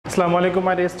Assalamu alaikum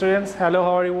my dear students. Hello,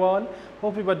 how are you all?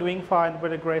 Hope you are doing fine by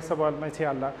the grace of Almighty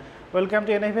Allah. Welcome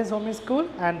to NFS Home School,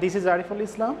 and this is Ariful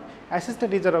Islam,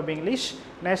 Assistant Teacher of English,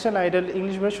 National Idol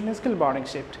English Version Skill Morning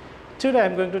Shift. Today I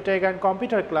am going to take a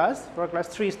computer class for class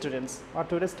 3 students. Our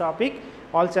today's topic,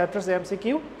 all chapters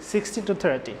MCQ 16 to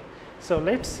 30. So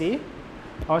let's see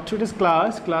our today's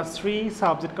class 3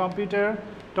 subject computer,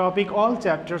 topic all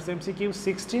chapters MCQ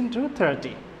 16 to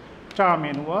 30. Term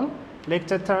annual.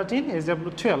 Lecture 13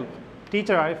 SW12.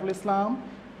 Teacher Ariful Islam.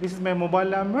 This is my mobile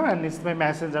number and this is my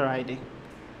messenger ID.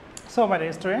 So my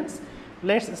dear students,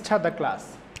 let's start the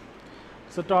class.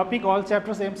 So topic all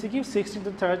chapters MCQ 16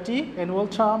 to 30, annual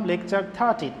term, lecture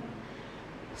 13.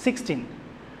 16.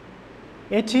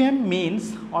 ATM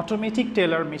means automatic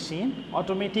teller machine,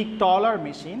 automatic toller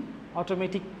machine,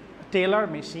 automatic teller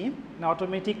machine, and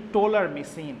automatic toller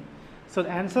machine. So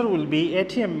the answer will be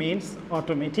ATM means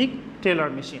automatic teller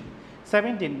machine.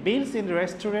 17. Bills in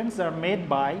restaurants are made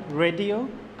by radio,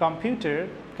 computer,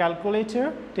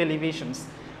 calculator, televisions.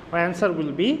 Our answer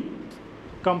will be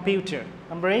computer.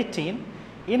 Number 18.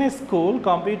 In a school,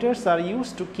 computers are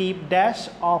used to keep dash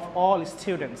of all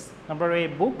students. Number A,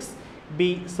 books.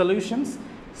 B, solutions.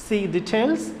 C,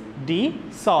 details. D,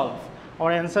 solve.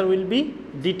 Our answer will be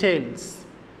details.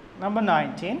 Number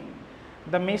 19.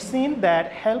 The machine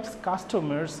that helps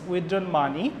customers withdraw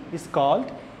money is called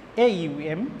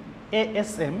AUM,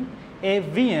 ASM,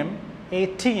 AVM,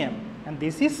 ATM, and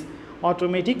this is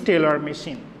automatic teller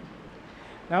machine.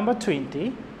 Number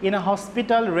 20. In a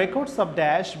hospital, records of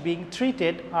dash being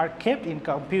treated are kept in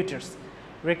computers.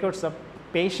 Records of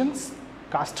patients,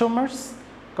 customers,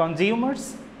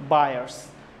 consumers, buyers.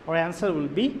 Our answer will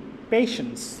be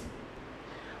patients.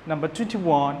 Number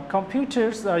 21.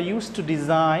 Computers are used to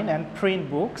design and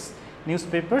print books,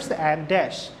 newspapers and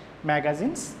dash,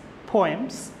 magazines,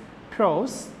 poems,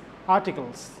 prose,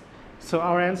 articles. So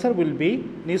our answer will be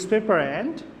newspaper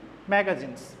and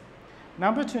magazines.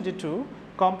 Number 22.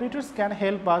 Computers can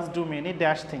help us do many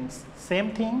dash things.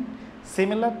 Same thing,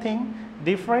 similar thing,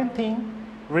 different thing,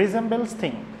 resembles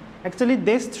thing. Actually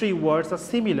these three words are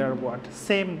similar word,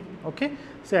 same, okay?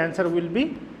 So answer will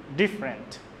be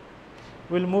different.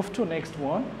 We'll move to next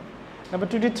one. Number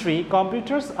 23.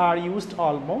 Computers are used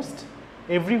almost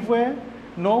everywhere,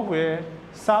 nowhere,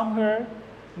 somewhere,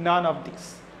 none of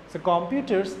these. So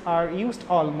computers are used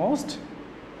almost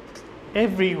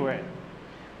everywhere.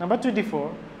 Number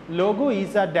 24. Logo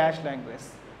is a dash language.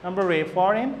 Number A,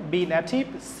 foreign. B, native.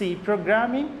 C,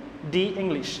 programming. D,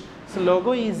 English. So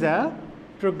logo is a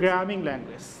programming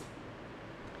language.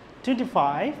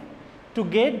 25. To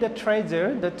get the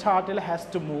treasure, the turtle has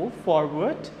to move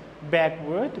forward,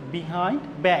 backward,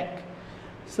 behind, back.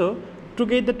 So to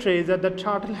get the treasure, the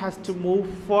turtle has to move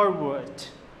forward.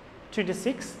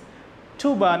 26.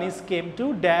 Two bunnies came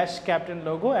to dash Captain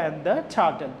Logo and the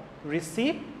turtle.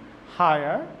 Receive,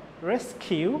 hire,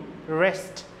 rescue,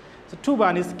 rest. So two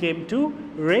bunnies came to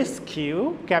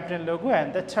rescue Captain Logo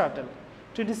and the turtle.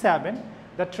 27.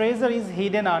 The treasure is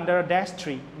hidden under a dash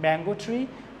tree, mango tree,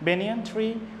 banyan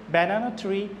tree, banana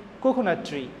tree, coconut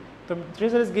tree. The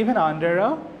treasure is given under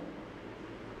a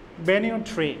banyan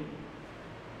tree.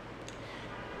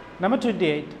 Number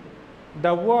 28.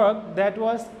 The work that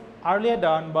was earlier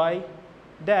done by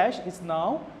dash is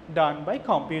now done by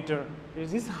computer.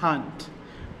 This is hunt.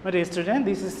 But student,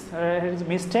 this is a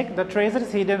mistake. The treasure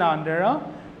is hidden under a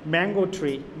mango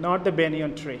tree, not the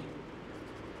banyan tree.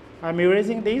 I am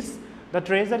erasing this. The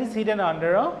treasure is hidden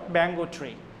under a mango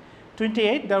tree.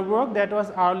 28. The work that was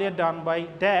earlier done by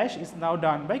dash is now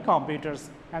done by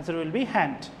computers. Answer will be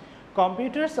hand.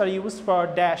 Computers are used for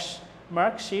dash,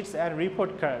 mark sheets and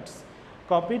report cards.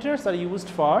 Computers are used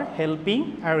for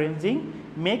helping, arranging,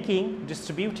 making,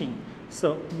 distributing.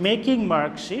 So making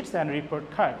mark sheets and report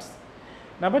cards.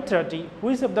 Number 30.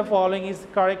 Which of the following is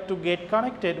correct to get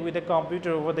connected with a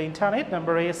computer over the internet?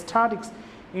 Number A, start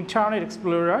Internet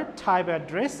Explorer, type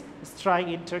address, strike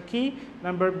enter key.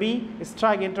 Number B,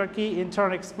 strike enter key,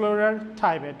 Internet Explorer,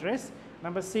 type address.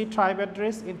 Number C, type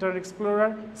address, Internet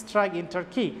Explorer, strike enter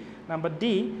key. Number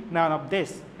D, none of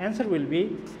this. Answer will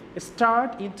be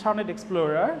start Internet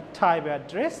Explorer, type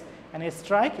address, and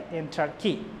strike enter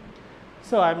key.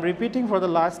 So I am repeating for the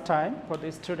last time for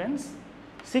the students.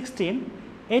 16.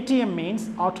 ATM means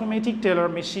automatic teller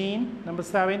machine. Number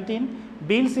 17.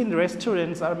 Bills in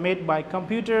restaurants are made by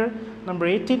computer. Number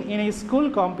 18. In a school,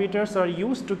 computers are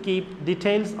used to keep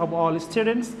details of all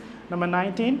students. Number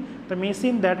 19. The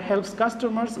machine that helps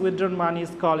customers withdraw money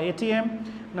is called ATM.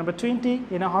 Number 20.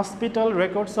 In a hospital,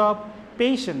 records of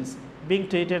patients being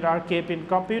treated are kept in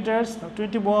computers. Number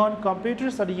 21.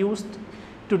 Computers are used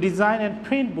to design and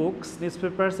print books,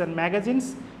 newspapers and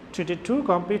magazines. 22.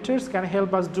 Computers can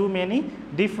help us do many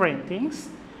different things.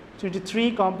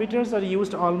 23. Computers are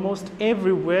used almost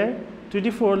everywhere.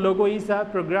 24. Logo is a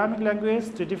programming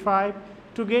language. 25.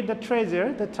 To get the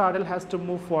treasure, the turtle has to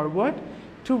move forward.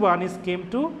 21 is came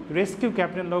to rescue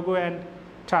Captain Logo and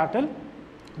turtle.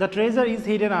 The treasure is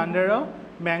hidden under a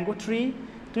mango tree.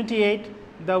 28.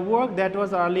 The work that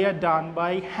was earlier done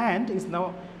by hand is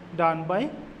now done by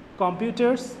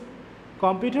computers.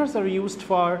 Computers are used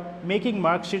for making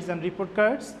mark sheets and report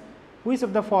cards. Which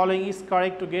of the following is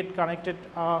correct to get connected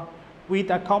with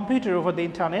a computer over the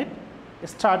internet?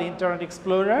 Start Internet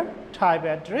Explorer, type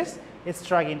address,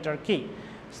 extract enter key.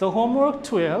 So homework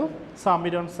 12,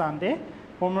 submit on Sunday.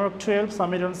 Homework 12,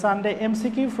 submit on Sunday.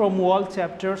 MCQ from all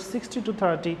chapters 60 to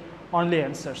 30, only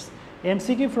answers.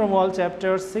 MCQ from all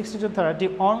chapters 60 to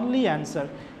 30, only answer.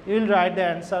 You will write the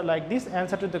answer like this,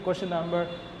 answer to the question number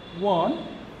 1,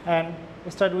 and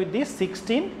start with this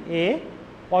 16A,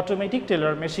 automatic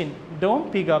teller machine.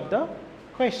 Don't pick up the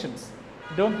questions.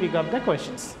 Don't pick up the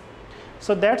questions.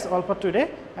 So that's all for today,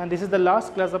 and this is the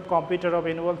last class of computer of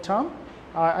annual term.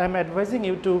 I am advising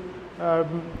you to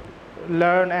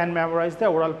learn and memorize the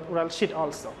oral sheet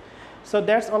also. So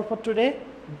that's all for today.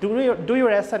 Do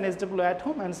your SW at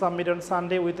home and submit on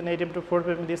Sunday within 8 AM to 4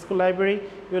 PM in the school library.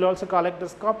 You will also collect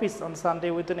those copies on Sunday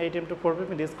within 8 AM to 4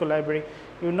 PM in the school library.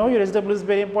 You know your SW is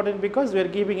very important because we are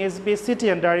giving SBS City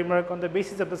and Diary Mark on the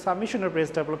basis of the submission of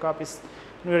SW copies.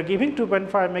 We are giving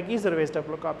 2.5 meg each of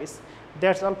SW copies.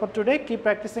 That's all for today. Keep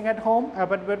practicing at home.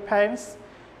 Abide with parents.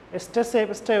 Stay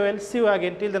safe, stay well. See you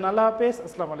again. Till then, Allah Hafiz.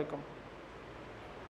 Assalamu alaikum.